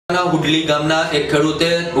हुडली गामना एक खेडूते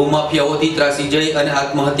भूमाफियाओथी ત્રાસી જઈ અને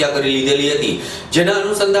આત્મહત્યા કરી લીધેલી હતી। જેના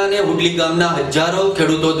અનુસંધાને હુડલી ગામના હજારો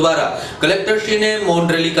ખેડૂતો દ્વારા કલેક્ટરશ્રીને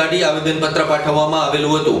મૌન રેલી કાઢી આવેદનપત્ર પાઠવવામાં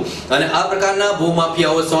આવેલું હતું અને આ પ્રકારના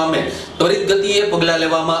ભૂમાફિયાઓ સામે ત્વરિત ગતિએ પગલાં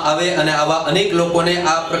લેવામાં આવે અને આવા અનેક લોકોને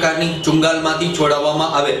આ પ્રકારની ચુંગાલમાંથી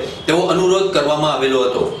છોડાવવામાં આવે તેવો અનુરોધ કરવામાં આવેલો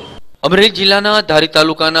હતો। अमरेली जिल्लाના ધારી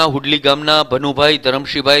તાલુકાના હુડલી ગામના ભનુભાઈ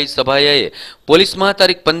ધરમશીભાઈ સભાયાએ પોલીસમાં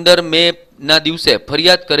તારીખ 15 મે ના દિવસે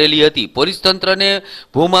ફરિયાદ કરેલી હતી। પોલીસ તંત્રને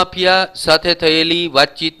ભૂમાફિયા સાથે થયેલી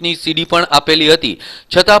વાતચીતની સીડી પણ આપેલી હતી,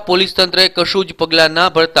 છતાં પોલીસ તંત્રએ કશું જ પગલાં ના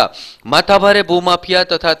ભરતા માથાભારે ભૂમાફિયા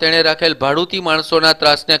તથા તેણે રાખેલ ભાડુતી માણસોના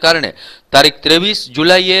ત્રાસને કારણે તારીખ 23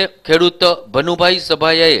 જુલાઈએ ખેડૂત ભનુભાઈ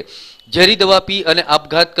સભાયાએ ઝેરી દવા પી અને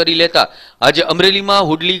આપઘાત કરી લેતા આજે અમરેલીમાં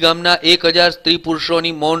હુડલી ગામના 1000 સ્ત્રી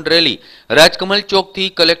પુરુષોની મૌન રેલી રાજકમલ ચોકથી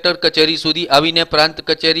કલેક્ટર કચેરી સુધી આવીને પ્રાંત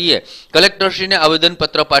કચેરીએ કલેક્ટરશ્રીને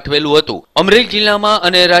આવેદનપત્ર પાઠવેલું હતું। અમરેલી જિલ્લામાં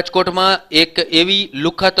અને રાજકોટમાં એક એવી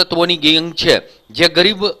લુખ્ખા તત્વોની ગેંગ છે જે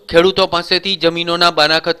ગરીબ ખેડૂતો પાસેથી જમીનોના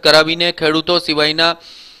બાનાખત કરાવીને ખેડૂતો સિવાયના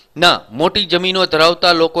મોટી જમીનો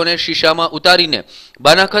ધરાવતા લોકોને શીશામાં ઉતારીને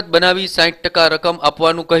બાનાખત બનાવી 60% રકમ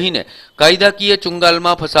આપવાનું કહીને કાયદાકીય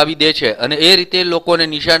ચુંગાલમાં ફસાવી દે છે અને એ રીતે લોકોને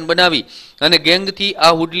નિશાન બનાવી અને ગેંગથી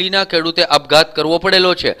આ હુડલીના ખેડૂતે આપઘાત કરવો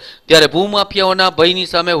પડેલો છે। ત્યારે ભૂમાફિયાઓના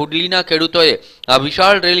ભયની સામે હુડલીના ખેડૂતોએ આ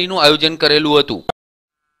વિશાળ રેલીનું આયોજન કરેલું હતું।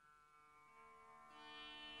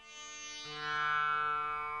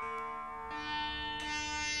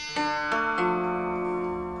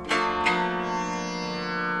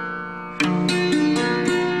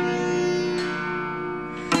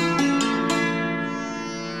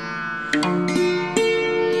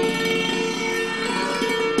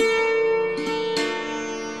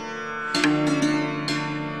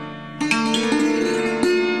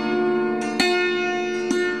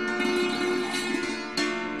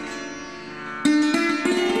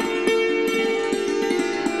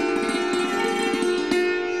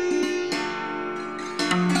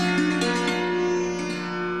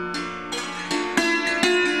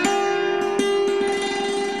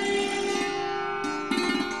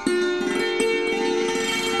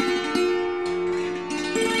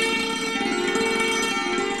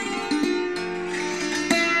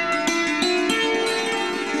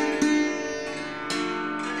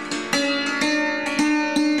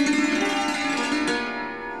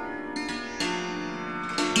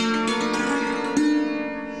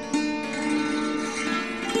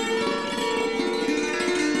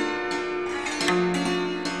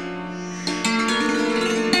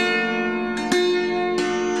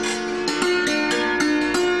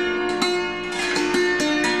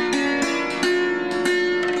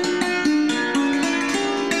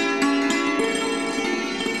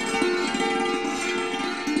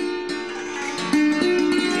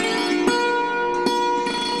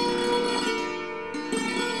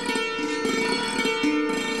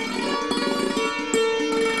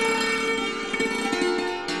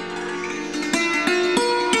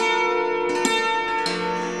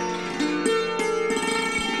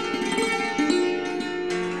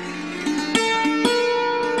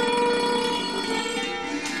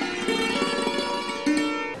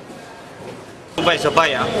 ભાઈ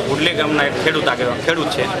સભાયા હુડલી ગામના એક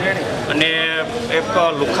ખેડૂત છે અને એક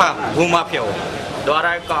લુખ્ખા ભૂમાફિયાઓ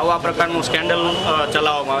દ્વારા એક આવા પ્રકારનું સ્કેન્ડલ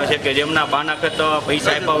ચલાવવામાં આવે છે કે જેમના બાનાખત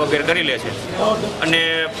પૈસા આપ્યા વગેરે કરી લે છે અને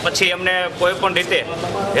પછી એમને કોઈ પણ રીતે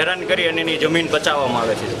હેરાન કરી અને એની જમીન બચાવવામાં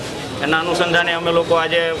આવે છે। એના અનુસંધાને અમે લોકો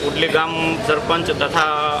આજે હુડલી ગામ સરપંચ તથા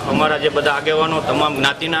અમારા જે બધા આગેવાનો, તમામ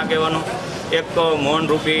જ્ઞાતિના આગેવાનો એક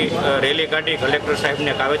મૌનરૂપી રેલી કાઢી કલેક્ટર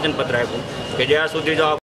સાહેબને એક આવેદનપત્ર આપ્યું કે જ્યાં સુધી જો